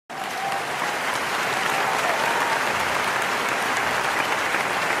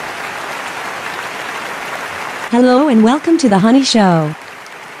Hello and welcome to the Honey Show.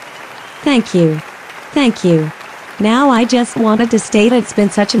 Thank you. Thank you. Now I just wanted to state it's been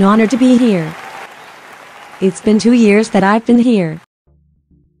such an honor to be here. It's been 2 years that I've been here.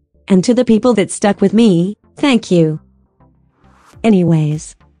 And to the people that stuck with me, thank you.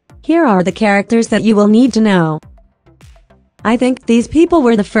 Anyways, here are the characters that you will need to know. I think these people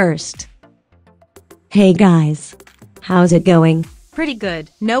were the first. Hey guys. How's it going? Pretty good.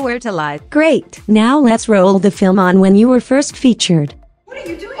 Nowhere to lie. Great. Now let's roll the film on when you were first featured. What are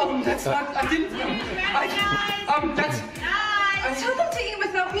you doing? That's not. I didn't. That's. Tell them to eat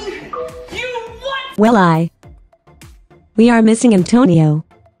without me. You what? Well, we are missing Antonio.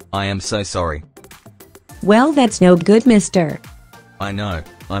 I am so sorry. Well, that's no good, mister. I know.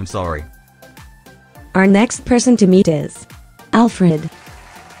 I'm sorry. Our next person to meet is Alfred.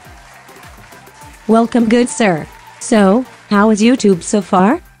 Welcome, good sir. So, how is YouTube so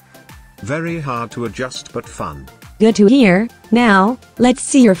far? Very hard to adjust but fun. Good to hear. Now, let's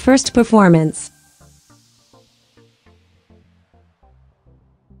see your first performance.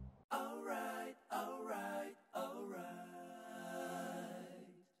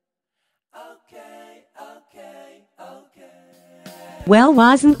 Well,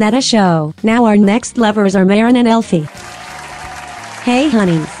 wasn't that a show? Now our next lovers are Marin and Elphie. Hey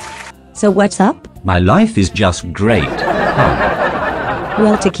honeys. So what's up? My life is just great.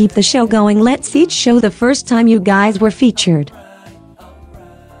 Well, to keep the show going, let's each show the first time you guys were featured.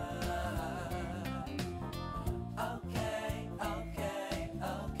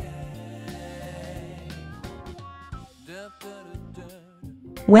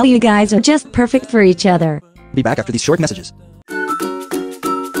 Well, you guys are just perfect for each other. Be back after these short messages.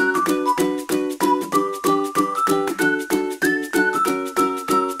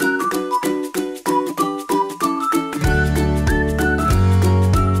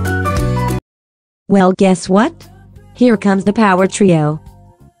 Well, guess what? Here comes the power trio.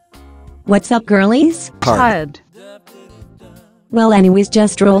 What's up, girlies? Hard. Well, anyways,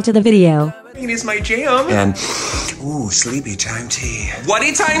 just roll to the video. It is my jam. And, ooh, sleepy time tea.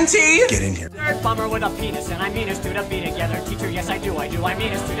 Whatty time tea? Get in here. Third bummer with a penis, and I mean us two to be together. Teacher, yes I do. I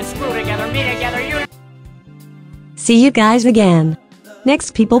mean us two to screw together, me together, you. See you guys again.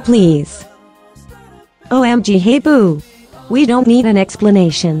 Next people, please. OMG, hey boo. We don't need an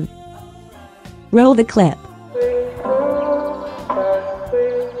explanation. Roll the clip.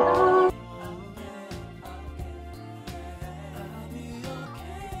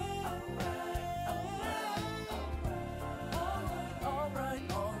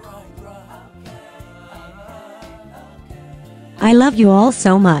 I love you all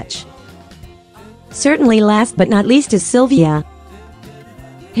so much. Certainly last but not least is Silvia.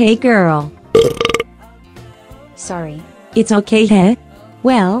 Hey girl. Sorry. It's okay, hey?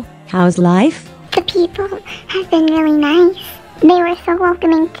 Well, how's life? The people have been really nice. They were so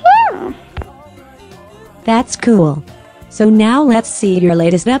welcoming too. That's cool. So now let's see your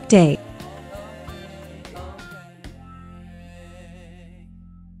latest update.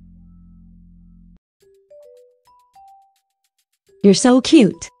 You're so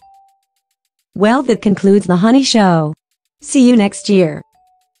cute. Well, that concludes the Honey Show. See you next year.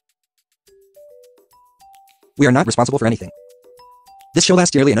 We are not responsible for anything. This show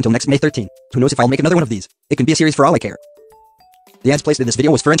lasts yearly and until next May 13. Who knows if I'll make another one of these? It can be a series for all I care. The ads placed in this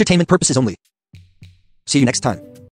video was for entertainment purposes only. See you next time.